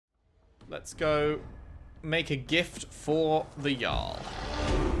let's go make a gift for the Jarl.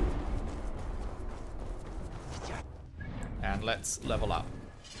 And let's level up.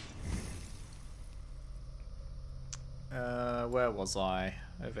 Where was I?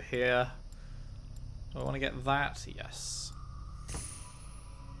 Over here. Do I want to get that? Yes.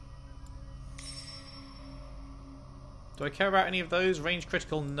 Do I care about any of those? Range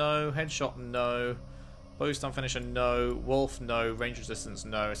critical, no. Headshot, no. Bowstun finisher, no. Wolf, no. Range resistance,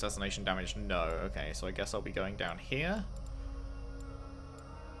 no. Assassination damage, no. Okay, so I guess I'll be going down here.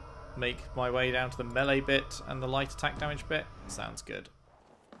 Make my way down to the melee bit and the light attack damage bit. Sounds good.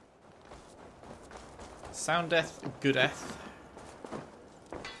 Sound death, good death.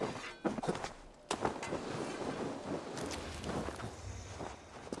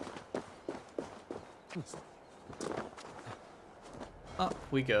 Up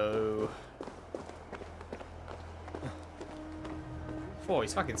we go. Oh,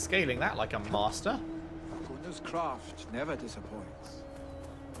 he's fucking scaling that like a master. Gunner's craft never disappoints.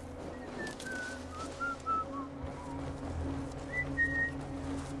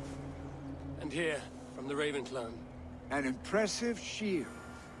 And here, from the Raven clan. An impressive shield.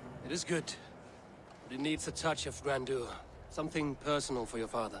 It is good, but it needs a touch of grandeur. Something personal for your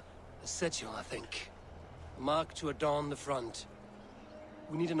father. A sigil, I think. A mark to adorn the front.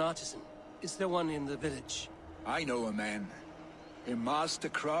 We need an artisan. Is there one in the village? I know a man. A master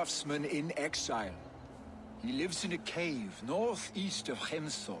craftsman in exile. He lives in a cave northeast of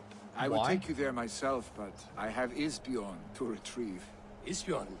Hemthorpe. I would take you there myself, but I have Isbjorn to retrieve.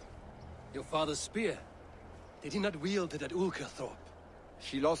 Isbjorn? Your father's spear? Did he not wield it at Ulkerthorpe?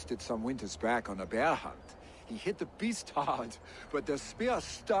 He lost it some winters back on a bear hunt. He hit the beast hard, but the spear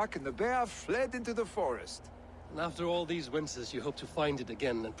stuck and the bear fled into the forest. And after all these winters, you hope to find it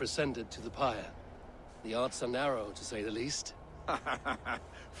again and present it to the pyre. The odds are narrow, to say the least.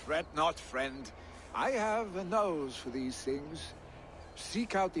 Fret not, friend. I have a nose for these things.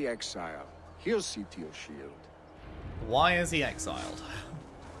 Seek out the exile. He'll see to your shield. Why is he exiled?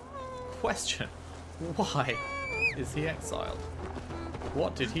 Question. Why is he exiled?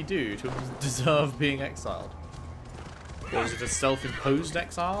 What did he do to deserve being exiled? Was it a self-imposed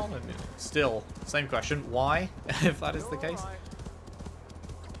exile? And still, same question. Why, if that is the case?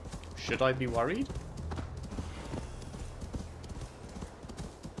 Should I be worried?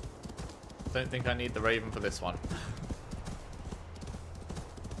 Don't think I need the Raven for this one.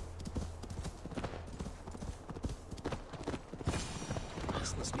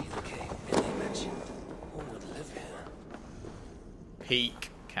 This must be the cave Billy mentioned. Who would live here? Peak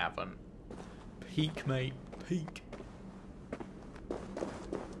cavern. Peak, mate. Peak.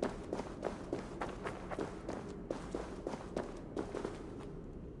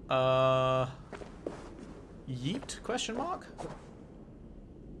 Yeet? Question mark?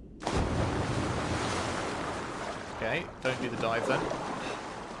 Okay, don't do the dive then.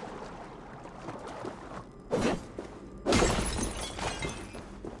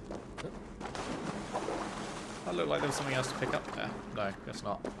 That looked like there was something else to pick up there. No, guess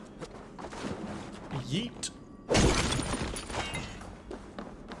not. Yeet.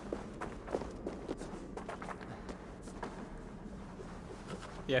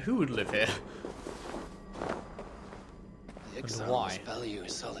 Yeah, who would live here? The exiles value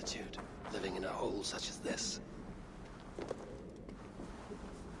solitude, living in a hole such as this.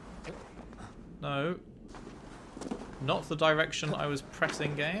 No. Not the direction I was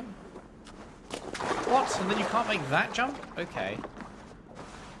pressing, game. What? And then you can't make that jump? Okay.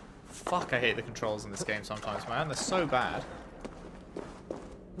 Fuck, I hate the controls in this game sometimes, man. They're so bad.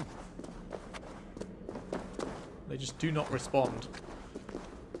 They just do not respond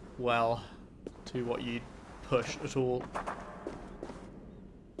well to what you push at all.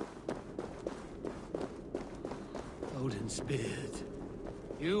 Odin's beard.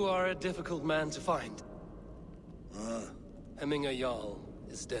 You are a difficult man to find. Hemminger Jarl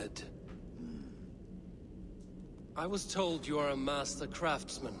is dead. I was told you are a master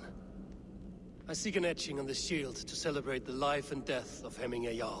craftsman. I seek an etching on the shield to celebrate the life and death of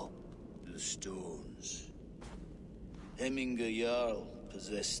Hemminger Jarl. The stones. Hemminger Jarl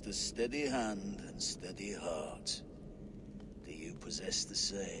possessed a steady hand and steady heart. Do you possess the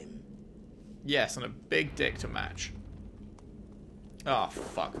same? Yes, and a big dick to match. Oh,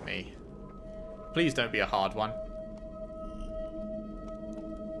 fuck me. Please don't be a hard one.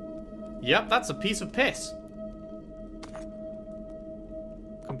 Yep, that's a piece of piss.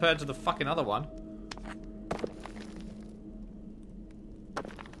 Compared to the fucking other one.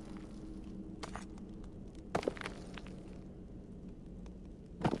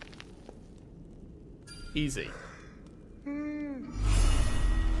 Easy.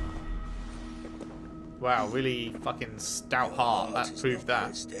 Wow, really fucking stout heart. That proved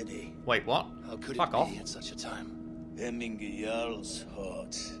that. Steady. Wait, what? How could Fuck it off. be at such a time? Hemminger Jarl's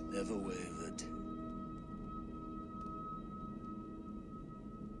heart never wavered.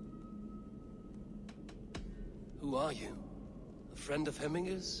 Who are you? A friend of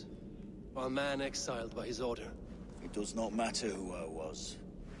Hemminger's? Or a man exiled by his order? It does not matter who I was.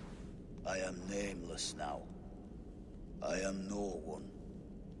 I am nameless now. I am no one.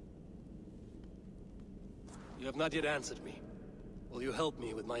 You have not yet answered me. Will you help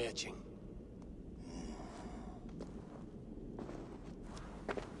me with my etching?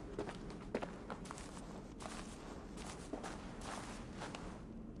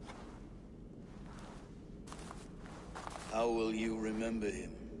 How will you remember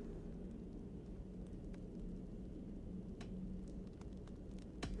him?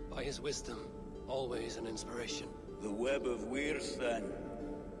 By his wisdom, always an inspiration. The web of Wirth, then.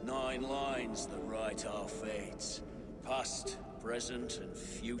 9 lines that write our fates. Past, present, and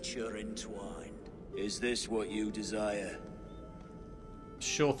future entwined. Is this what you desire?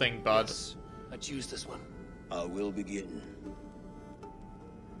 Sure thing, bud. Yes, I choose this one. I will begin.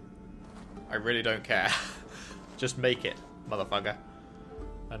 I really don't care. Just make it, motherfucker.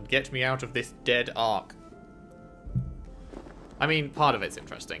 And get me out of this dead ark. I mean, part of it's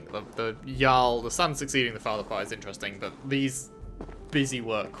interesting. The Jarl, the son succeeding the father part is interesting, but these busy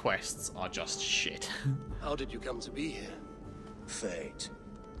work quests are just shit. How did you come to be here? Fate.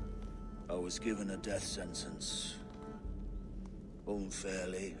 I was given a death sentence.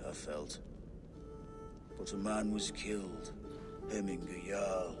 Unfairly, I felt. But a man was killed. Hemminger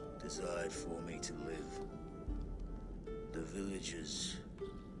Jarl desired for me to live. The villagers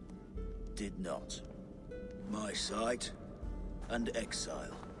did not. My sight and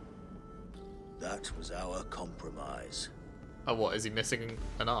exile. That was our compromise. Oh, what? Is he missing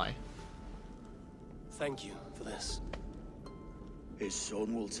an eye? Thank you for this. His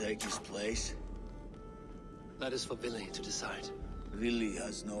son will take his place. That is for Billy to decide. Lily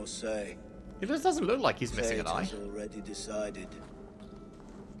has no say. It just doesn't look like he's missing Fate an eye. has already decided.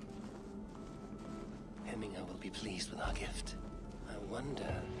 Hemminger will be pleased with our gift. I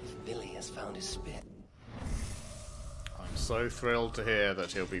wonder if Billy has found his spit. I'm so thrilled to hear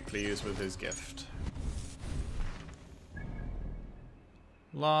that he'll be pleased with his gift.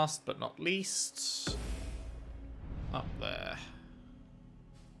 Last but not least, up there.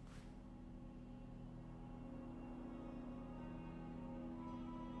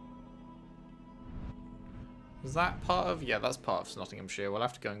 Is that part of... Yeah, that's part of Nottinghamshire. We'll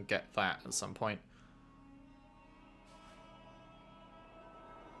have to go and get that at some point.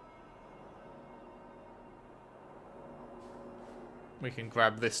 We can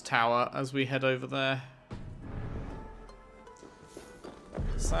grab this tower as we head over there.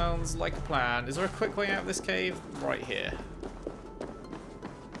 Sounds like a plan. Is there a quick way out of this cave? Right here.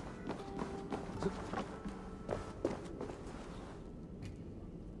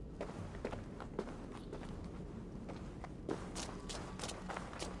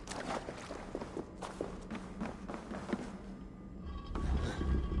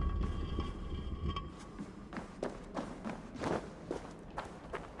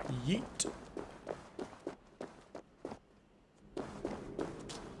 Yeet.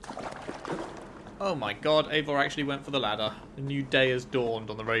 Oh my god, Eivor actually went for the ladder. A new day has dawned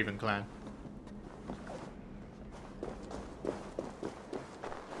on the Raven clan.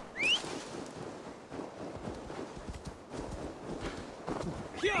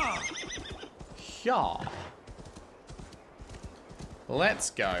 Yeah. Let's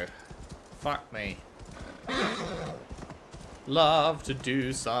go. Fuck me. Love to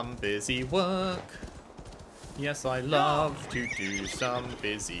do some busy work. Yes, I love to do some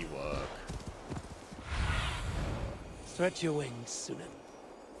busy work. Stretch your wings, Sunan.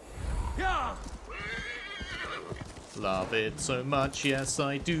 Love it so much, yes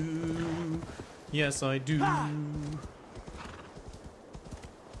I do. Yes I do.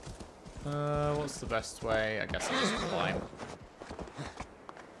 What's the best way? I guess I'll just climb.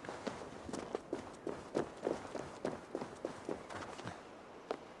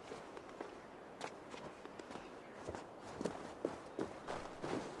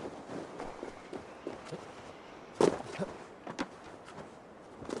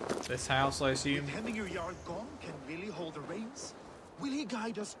 This house, I assume. With Hemminger Jarl gone, can Lily hold the reins? Will he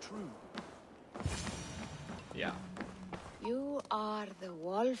guide us true? Yeah. You are the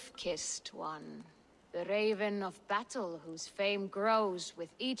wolf-kissed one, the raven of battle whose fame grows with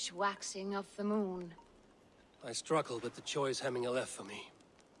each waxing of the moon. I struggle with the choice Hemminger left for me.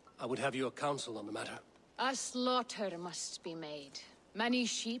 I would have your counsel on the matter. A slaughter must be made. Many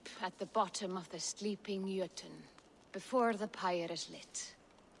sheep at the bottom of the sleeping Jötun, before the pyre is lit.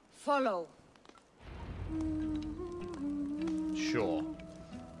 Follow. Sure.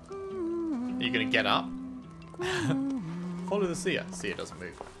 Are you gonna get up? Follow the seer. Seer doesn't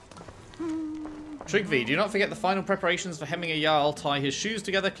move. Trigvi, do not forget the final preparations for hemming a Jarl. Tie his shoes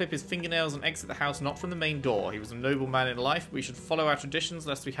together, clip his fingernails, and exit the house not from the main door. He was a noble man in life. We should follow our traditions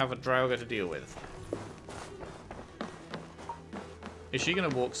lest we have a Draugr to deal with. Is she gonna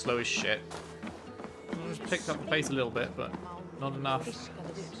walk slow as shit? I just picked up the pace a little bit, but not enough.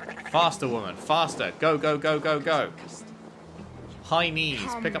 Faster, woman. Faster. Go, go, go, go, go. High knees.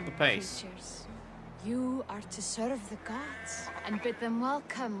 Pick up the pace. You are to serve the gods and bid them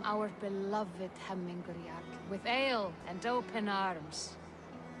welcome our beloved Hemmingerjarl with ale and open arms.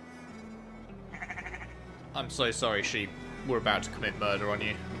 I'm so sorry, sheep. We're about to commit murder on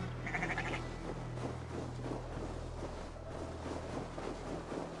you.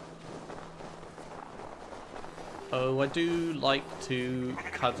 Oh, I do like to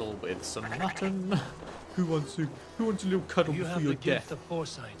cuddle with some mutton. Who wants a little cuddle before your death? You have the gift of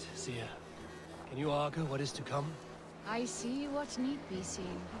foresight, Seer. Can you argue what is to come? I see what need be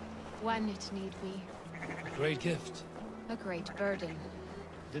seen, when it need be. A great gift. A great burden.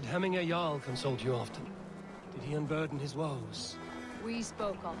 Did Hemminger Jarl consult you often? Did he unburden his woes? We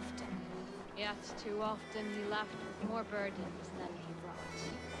spoke often, yet too often he left with more burdens than he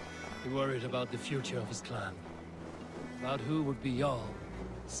brought. He worried about the future of his clan. About who would be Jarl.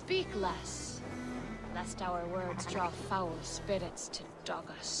 Speak less, lest our words draw foul spirits to dog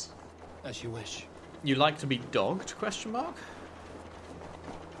us. As you wish. You like to be dogged? Question mark.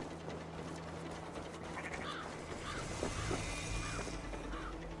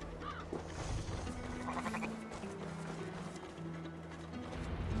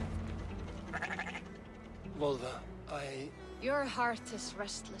 Volva, Your heart is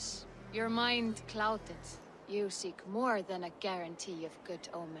restless. Your mind clouded. You seek more than a guarantee of good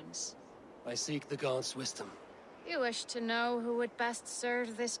omens. I seek the gods' wisdom. You wish to know who would best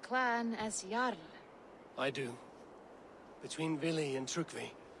serve this clan as Jarl. I do. Between Vili and Trugvi,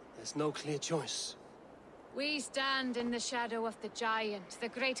 there's no clear choice. We stand in the shadow of the giant, the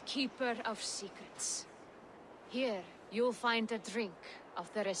great keeper of secrets. Here, you'll find a drink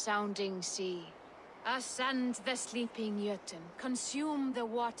of the resounding sea. Ascend the sleeping Jötun, consume the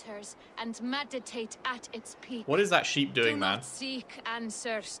waters, and meditate at its peak. What is that sheep doing, Do man? not seek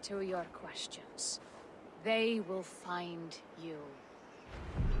answers to your questions. They will find you.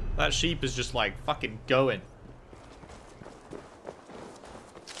 That sheep is just like fucking going.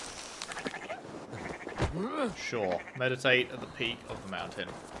 Sure. Meditate at the peak of the mountain.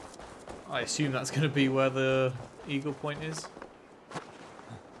 I assume that's going to be where the eagle point is.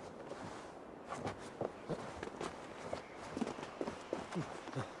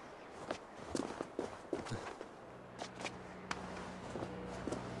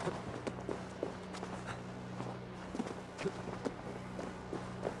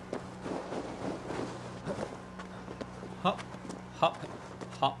 Hop, hop,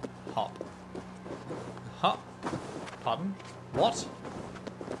 hop, hop. Hop. Pardon? What?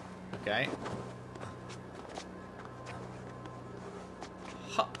 Okay.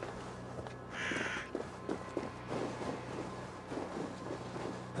 Hop.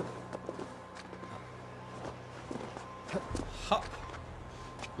 Hop.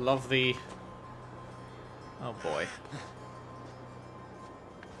 Love the... Oh boy.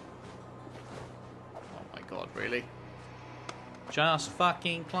 Oh my god, really? Just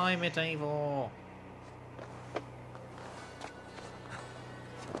fucking climb it, Eivor.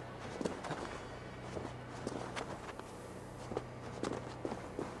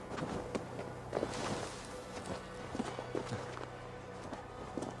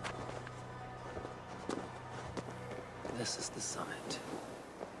 This is the summit.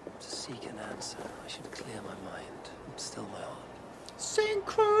 To seek an answer, I should clear my mind and still my heart.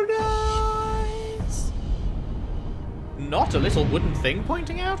 Synchronize! Not a little wooden thing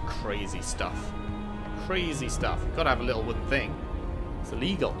pointing out? Crazy stuff. Crazy stuff. You've got to have a little wooden thing. It's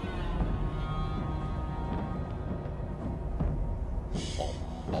illegal.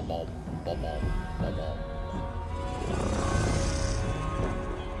 Bom, bom, bom, bom, bom, bom.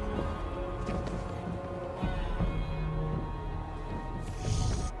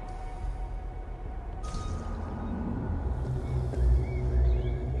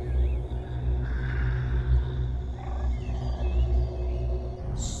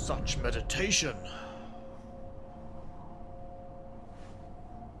 Such meditation.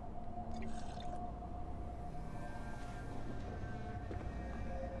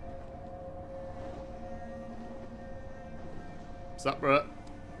 What's up, bro?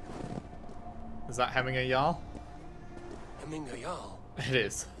 Is that Hemminger Jarl? Hemminger Jarl? It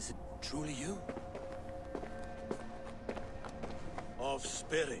is. Is it truly you? Of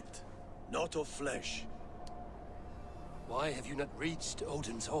spirit, not of flesh. Why have you not reached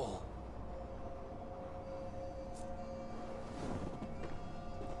Odin's Hall?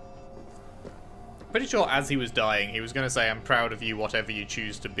 Pretty sure as he was dying, he was going to say, I'm proud of you, whatever you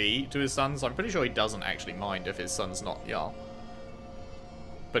choose to be, to his sons. I'm pretty sure he doesn't actually mind if his son's not Jarl.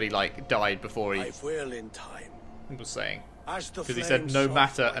 But he, like, died before he I will in time. was saying. Because he said, no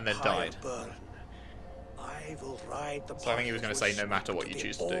matter, and then died. I will ride the So I think he was going to say, no matter what you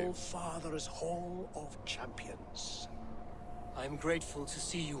choose to do. All-Father's Hall of Champions. I am grateful to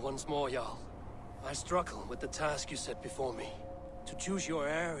see you once more, Jarl. I struggle with the task you set before me. To choose your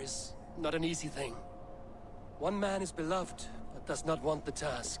heir is not an easy thing. One man is beloved, but does not want the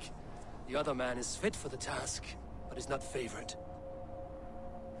task. The other man is fit for the task, but is not favored.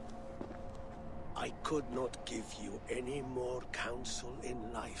 I could not give you any more counsel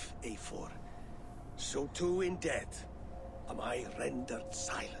in life, Eivor. So too in death am I rendered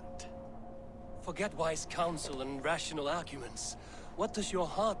silent. Forget wise counsel and rational arguments. What does your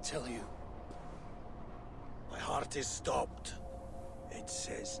heart tell you? My heart is stopped. It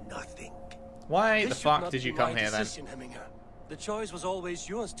says nothing. Why the This should fuck not did you be come my here then? decision, Hemminger. The choice was always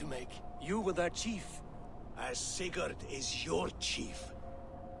yours to make. You were their chief. As Sigurd is your chief.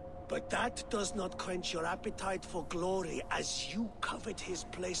 But that does not quench your appetite for glory as you covet his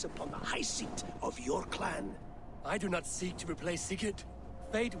place upon the high seat of your clan. I do not seek to replace Sigurd.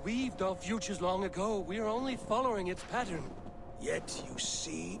 Fate weaved our futures long ago. We are only following its pattern. Yet you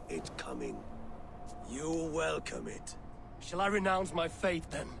see it coming. You welcome it. Shall I renounce my faith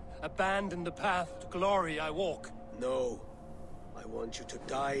then? Abandon the path to glory I walk? No. I want you to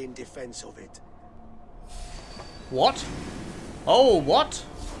die in defense of it. What? Oh, what?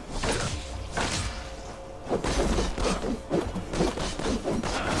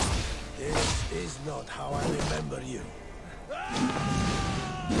 This is not how I remember you.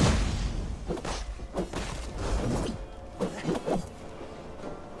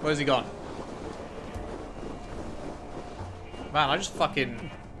 Where's he gone? Man, I just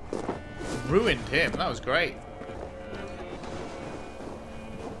fucking ruined him. That was great.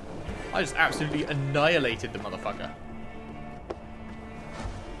 I just absolutely annihilated the motherfucker.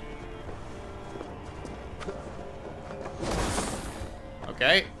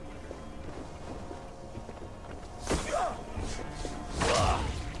 Okay.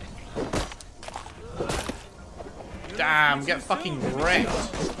 Damn, get fucking wrecked.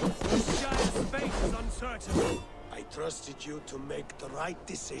 I trusted you to make the right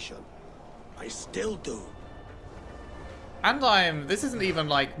decision. I still do. And this isn't even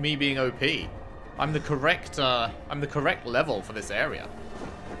like me being OP. I'm the correct level for this area.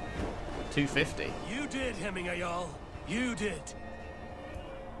 250. You did, Hemminger Jarl. You did.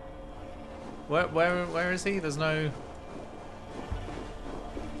 Where is he? There's no...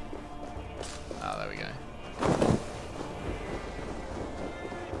 Oh, there we go.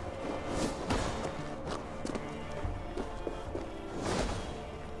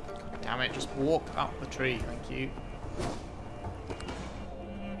 Damn it, just walk up the tree, thank you.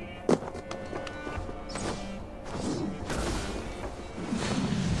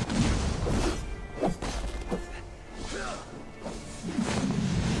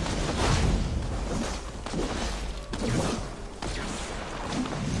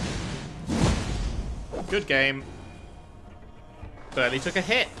 Good game. Barely took a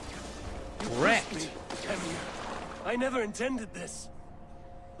hit. Wrecked. I never intended this.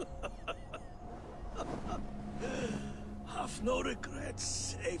 Have no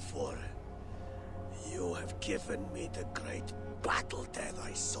regrets, Eivor. You have given me the great battle death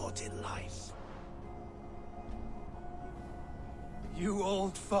I sought in life. You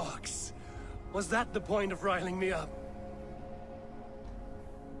old fox. Was that the point of riling me up?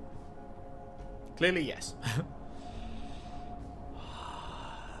 Clearly, yes.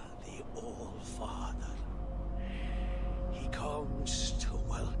 The All-Father. He comes to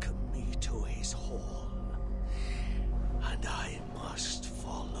welcome me to his hall. And I must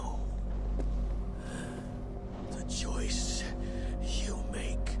follow. The choice you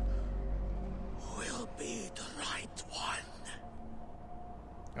make will be the right one.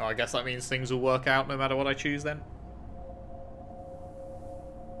 Oh, I guess that means things will work out no matter what I choose then.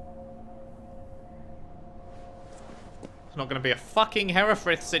 It's not going to be a fucking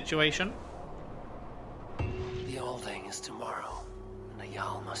Herefrith situation. The Alding is tomorrow, and a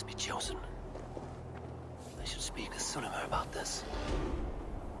Jarl must be chosen. I should speak to Sunnema about this.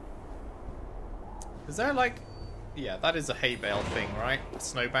 Is there like Yeah, that is a hay bale thing, right?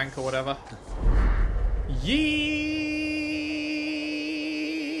 Snowbank or whatever. Yeet!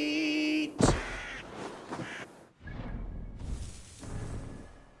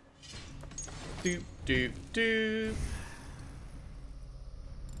 Doop, doop, doop.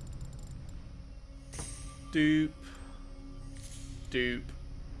 Doop. Doop.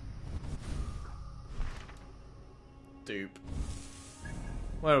 Doop.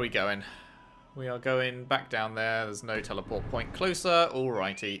 Where are we going? We are going back down there. There's no teleport point closer.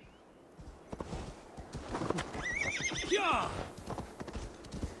 Alrighty. Yeah.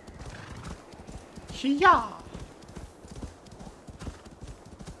 Hiya!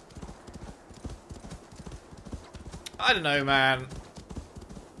 I don't know, man.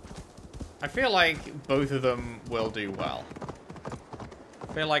 I feel like both of them will do well.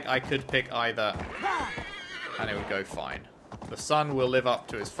 I feel like I could pick either and it would go fine. The son will live up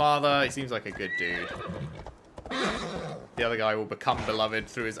to his father. He seems like a good dude. The other guy will become beloved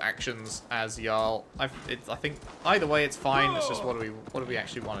through his actions as Jarl. I think either way it's fine. It's just what do we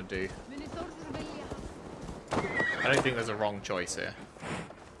actually want to do? I don't think there's a wrong choice here.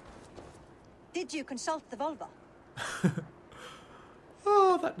 Did you consult the Volva?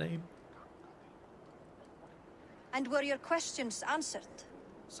 Oh, that name. And were your questions answered?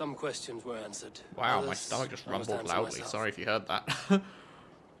 Some questions were answered. Wow, Others, my stomach just I must rumbled answer loudly. myself. Sorry if you heard that.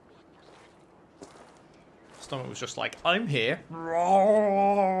 Stomach was just like, I'm here.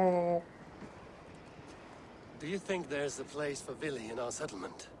 Do you think there's a place for Vili in our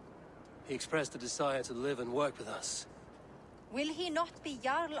settlement? He expressed a desire to live and work with us. Will he not be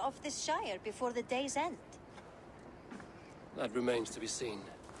Jarl of this shire before the day's end? That remains to be seen.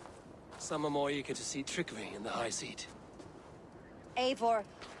 Some are more eager to see Draugr in the high seat. Eivor,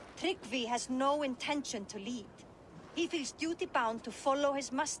 Tryggvi has no intention to lead. He feels duty-bound to follow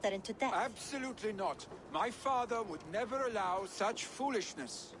his master into death. Absolutely not. My father would never allow such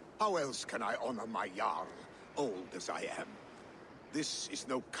foolishness. How else can I honor my Jarl, old as I am? This is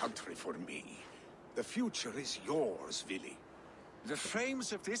no country for me. The future is yours, Vili. The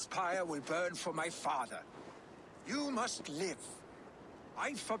flames of this pyre will burn for my father. You must live.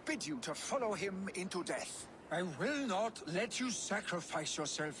 I forbid you to follow him into death. I will not let you sacrifice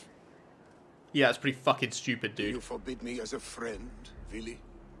yourself. Yeah, it's pretty fucking stupid, Do you dude. forbid me as a friend, Vili?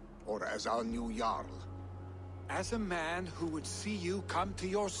 Or as our new Jarl? As a man who would see you come to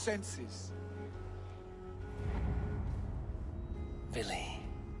your senses. Vili.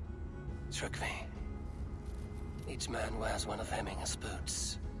 Draugr. Each man wears one of Hemminger's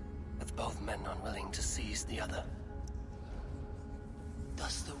boots, with both men unwilling to seize the other.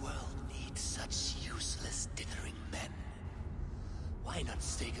 Does the world need such useless dithering men? Why not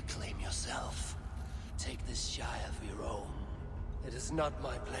stake a claim yourself? Take this shire for your own. It is not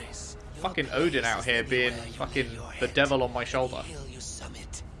my place. Fucking Odin out here being fucking the devil on my shoulder. Any hill you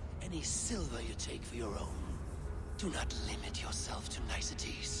summit, any silver you take for your own. Do not limit yourself to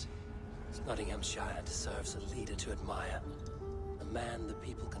niceties. Nottinghamshire deserves a leader to admire. A man the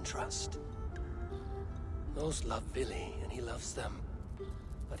people can trust. Most love Vili, and he loves them.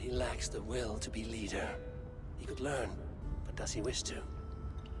 But he lacks the will to be leader. He could learn, but does he wish to?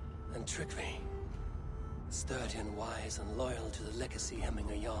 And Draugr, sturdy and wise and loyal to the legacy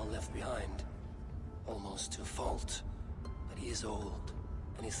Hemminger Jarl left behind. Almost to a fault. But he is old,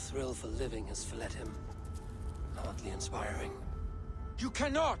 and his thrill for living has fled him. Hardly inspiring. You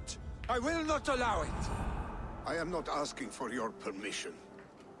cannot! I will not allow it! I am not asking for your permission.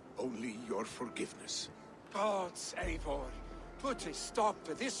 Only your forgiveness. Gods, Eivor, put a stop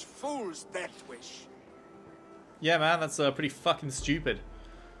to this fool's death wish. Yeah, man, that's pretty fucking stupid.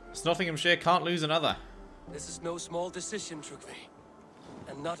 Nottinghamshire can't lose another. This is no small decision, Draugr.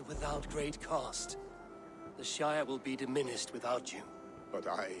 And not without great cost. The Shire will be diminished without you. But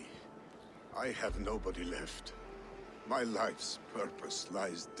I have nobody left. My life's purpose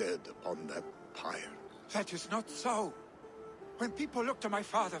lies dead upon that pyre. That is not so. When people look to my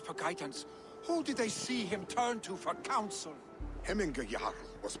father for guidance, who did they see him turn to for counsel? Hemminger Jarl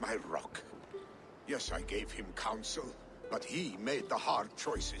was my rock. Yes, I gave him counsel, but he made the hard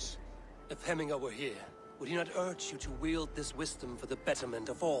choices. If Hemminger were here, would he not urge you to wield this wisdom for the betterment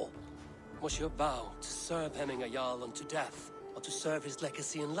of all? Was your vow to serve Hemminger Jarl unto death, or to serve his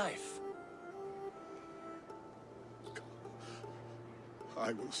legacy in life?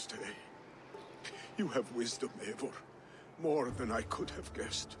 I will stay. You have wisdom, Eivor. More than I could have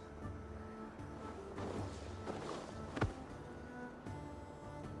guessed.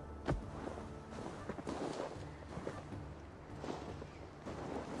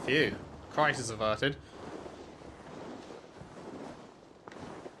 Phew. Crisis averted.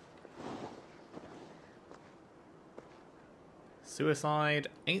 Suicide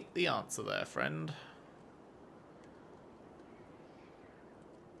ain't the answer there, friend.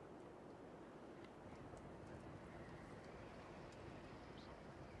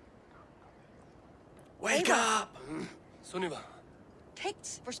 Wake up! Sunniva.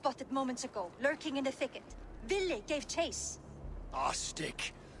 Picts were spotted moments ago, lurking in the thicket. Ville gave chase. Ah,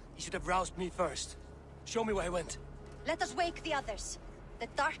 stick. He should have roused me first. Show me where he went. Let us wake the others. The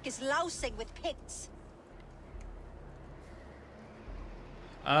dark is lousing with Picts.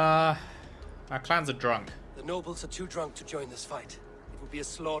 Our clans are drunk. The nobles are too drunk to join this fight. It will be a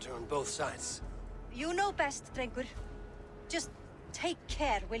slaughter on both sides. You know best, Draugr. Just take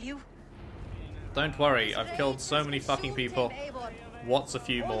care, will you? Don't worry, I've killed so many fucking people. What's a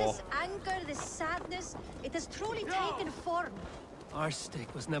few more? All this anger, this sadness, it has truly taken form. Our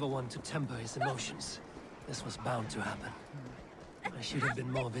stick was never one to temper his emotions. This was bound to happen. I should have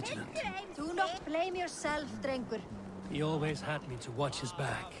been more vigilant. Do not blame yourself, Draugr. He always had me to watch his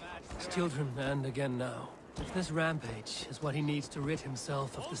back. His children, and again now. If this rampage is what he needs to rid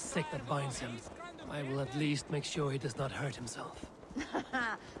himself of the sick that binds him, I will at least make sure he does not hurt himself.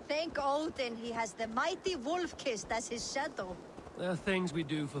 Thank Odin he has the mighty Wolf-Kissed as his shadow. There are things we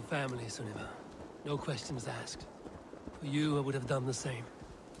do for family, Sunniva. No questions asked. For you, I would have done the same.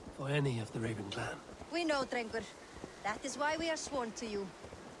 For any of the Raven clan. We know, Draugr. That is why we are sworn to you.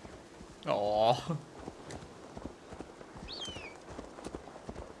 Aww.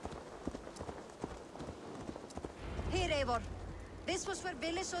 Here, Eivor. This was where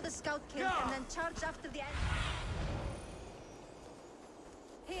Ville saw the scout kill and then charged after the end.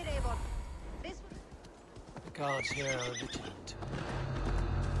 Here, Eivor. This was... The guards here are vigilant.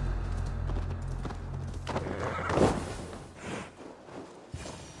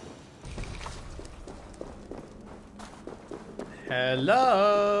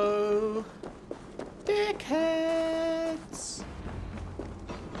 Hello, dickheads.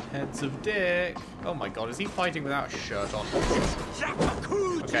 Heads of dick. Oh my god, is he fighting without a shirt on?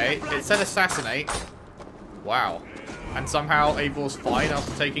 Okay, it said assassinate. Wow. And somehow Eivor's fine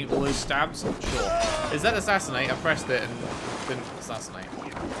after taking all those stabs? Sure. It said assassinate, I pressed it and didn't assassinate.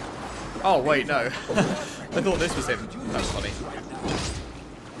 Oh wait, no. I thought this was him. That's funny.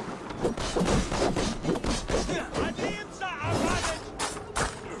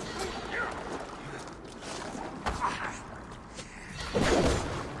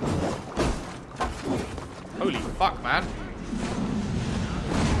 Holy fuck, man.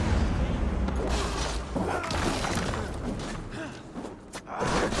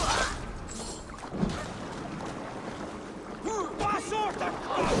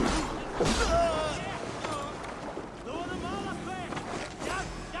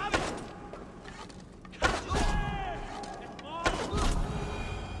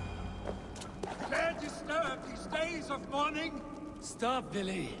 Stop,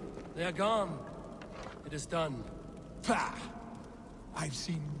 Billy. They are gone. It is done. Pah! I've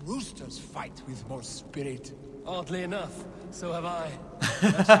seen roosters fight with more spirit. Oddly enough, so have I.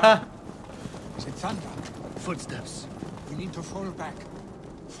 Sitanda, Footsteps. we need to fall back.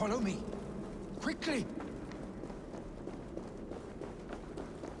 Follow me. Quickly!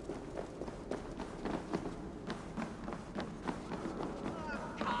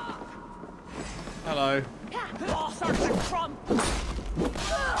 Hello.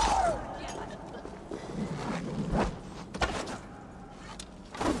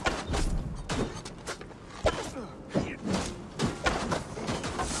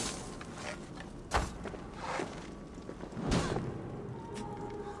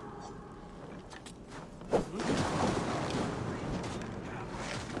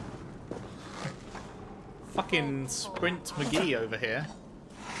 Fucking Sprint McGee over here.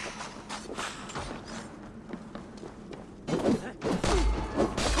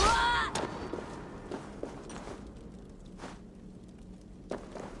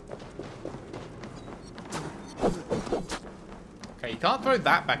 Okay, you can't throw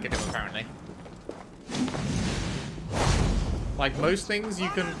that back at him apparently. Like most things, you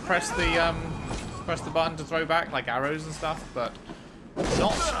can press the button to throw back, like arrows and stuff, but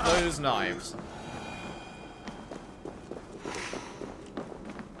not those knives.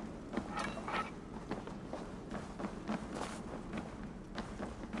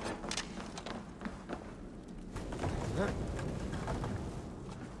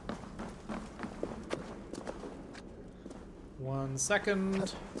 One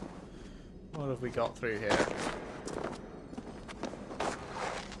second. What have we got through here?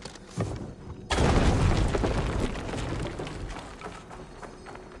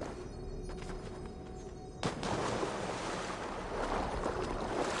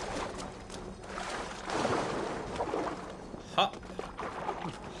 Huh.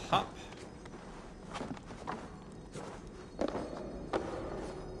 pup.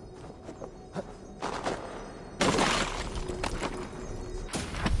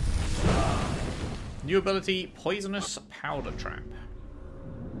 New ability, Poisonous Powder Trap.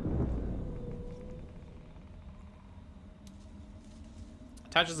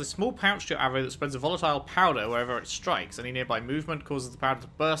 Attaches a small pouch to your arrow that spreads a volatile powder wherever it strikes. Any nearby movement causes the powder to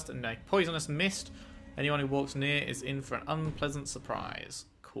burst in a poisonous mist. Anyone who walks near is in for an unpleasant surprise.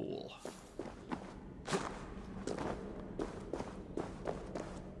 Cool.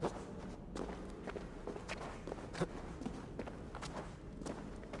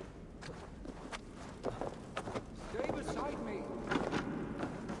 Stay beside me.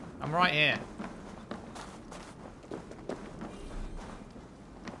 I'm right here.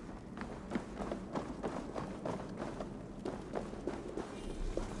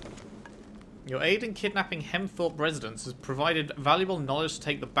 Your aid in kidnapping Hemthorpe residents has provided valuable knowledge to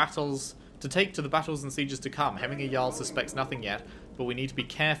take to the battles and sieges to come. Hemminger Jarl suspects nothing yet, but we need to be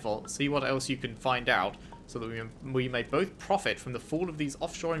careful. See what else you can find out, so that we may both profit from the fall of these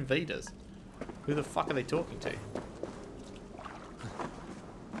offshore invaders. Who the fuck are they talking to?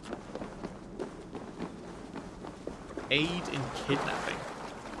 Aid in kidnapping.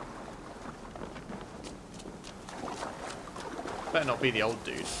 Better not be the old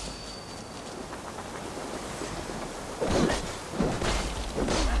dude.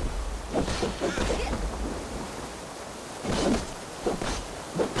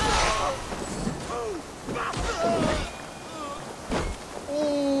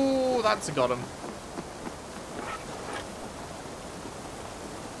 Oh, that's got him.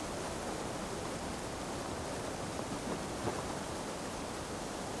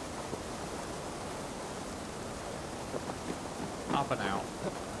 Up and out.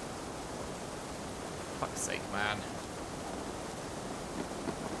 Fuck's sake, man.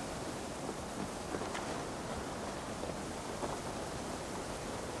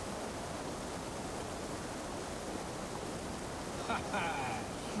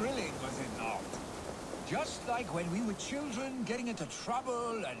 Thrilling, was it not? Just like when we were children, getting into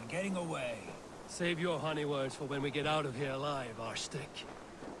trouble and getting away. Save your honey words for when we get out of here alive, Arstick.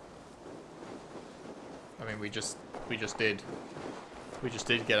 I mean, we just did. We just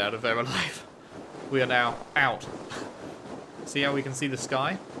did get out of there alive. We are now out. See how we can see the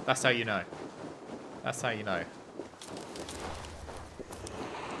sky? That's how you know. That's how you know.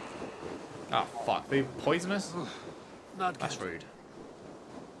 Ah, oh, fuck. They poisonous? Not That's good.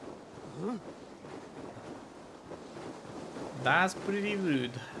 rude. That's pretty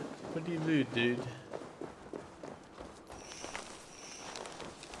rude. Pretty rude, dude.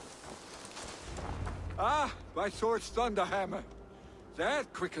 Ah, my sword's thunderhammer.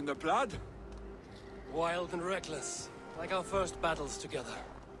 That quickened the blood. Wild and reckless, like our first battles together.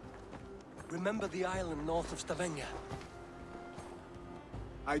 Remember the island north of Stavanger?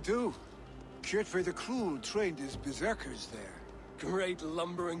 I do. Kjotve the Cruel trained his berserkers there. Great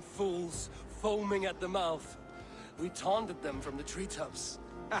lumbering fools, foaming at the mouth. We taunted them from the treetops.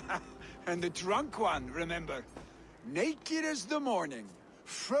 And the drunk one, remember? Naked as the morning.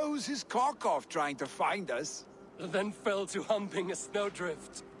 Froze his cock off trying to find us. Then fell to humping a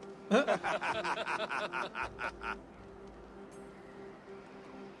snowdrift. Were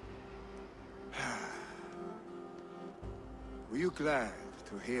you glad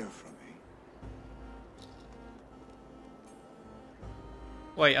to hear from me?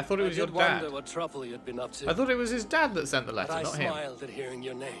 Wait, I thought it was your did dad. wonder what trouble you'd been up to. I thought it was his dad that sent the letter, But I not him. smiled at hearing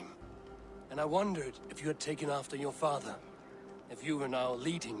your name. And I wondered if you had taken after your father. If you were now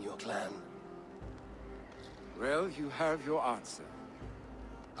leading your clan. Well, you have your answer.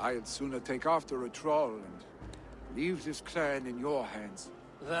 I'd sooner take after a troll and leave this clan in your hands.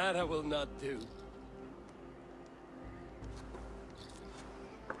 That I will not do.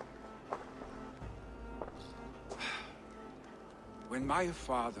 When my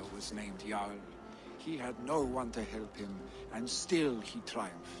father was named Jarl, he had no one to help him, and still he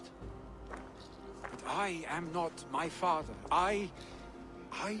triumphed. But I am not my father. I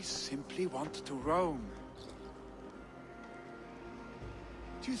simply want to roam.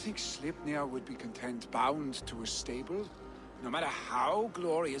 Do you think Sleipnir would be content bound to a stable, no matter how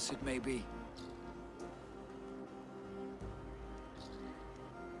glorious it may be?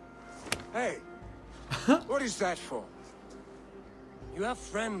 Hey, what is that for? You have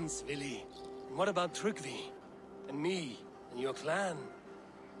friends, Vili. And what about Tryggvi? And me? And your clan?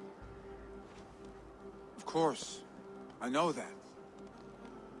 Of course. I know that.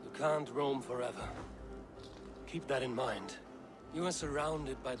 You can't roam forever. Keep that in mind. You are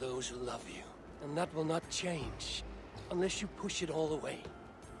surrounded by those who love you. And that will not change. Unless you push it all away.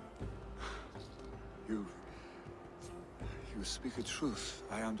 You speak a truth.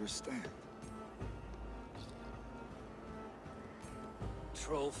 I understand.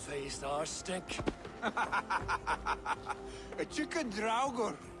 Troll-faced arse-stink. A chicken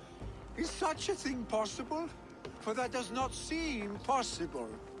Draugr. Is such a thing possible? For that does not seem possible.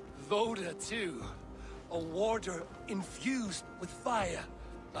 Voda, too. A warder infused with fire.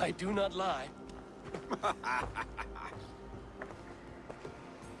 I do not lie.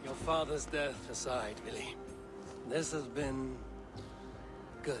 Your father's death aside, Billy. This has been...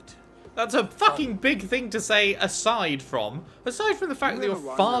 good. That's a fucking big thing to say aside from the fact that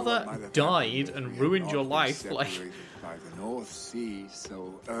your father died and ruined your life, like... by the North Sea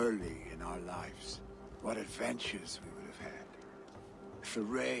so early in our lives. What adventures we would have had. The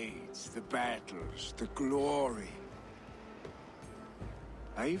raids, the battles, the glory.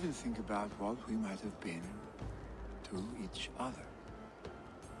 I even think about what we might have been to each other.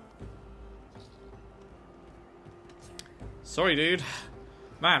 Sorry, dude.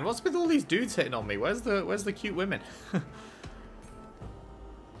 Man, what's with all these dudes hitting on me? Where's the cute women?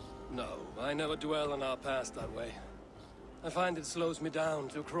 No, I never dwell on our past that way. I find it slows me down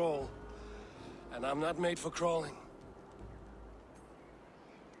to crawl. And I'm not made for crawling.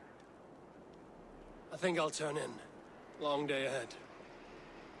 I think I'll turn in. Long day ahead.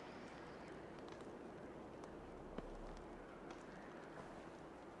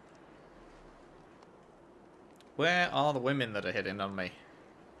 Where are the women that are hitting on me?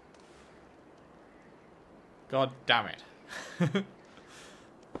 God damn it.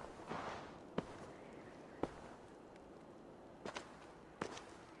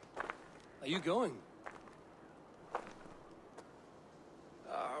 Are you going?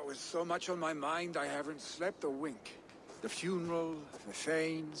 With so much on my mind, I haven't slept a wink. The funeral, the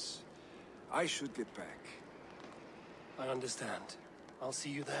Thanes. I should get back. I understand. I'll see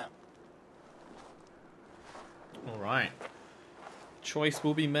you there. Alright. Choice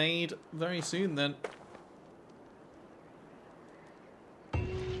will be made very soon then.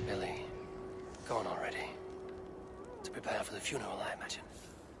 Billy, gone already. To prepare for the funeral, I imagine.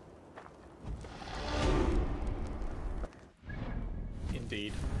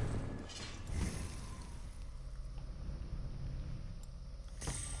 Indeed.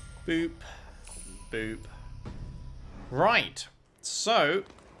 Boop. Boop. Right. So,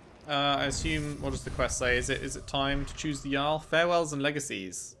 I assume, what does the quest say? Is it time to choose the Jarl? Farewells and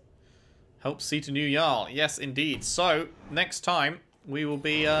legacies. Help seat a new Jarl. Yes, indeed. So, next time, we will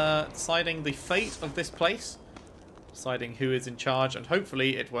be deciding the fate of this place. Deciding who is in charge, and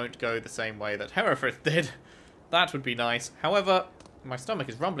hopefully it won't go the same way that Hereford did. That would be nice. However, my stomach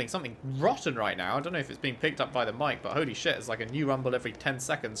is rumbling something rotten right now. I don't know if it's being picked up by the mic, but holy shit, it's like a new rumble every 10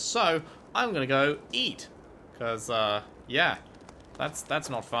 seconds. So, I'm going to go eat. Because, yeah, that's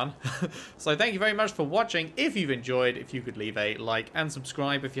not fun. So thank you very much for watching. If you've enjoyed, if you could leave a like and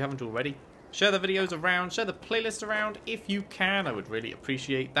subscribe if you haven't already. Share the videos around, share the playlist around if you can. I would really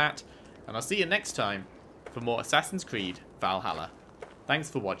appreciate that. And I'll see you next time for more Assassin's Creed Valhalla. Thanks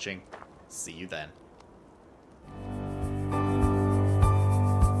for watching. See you then.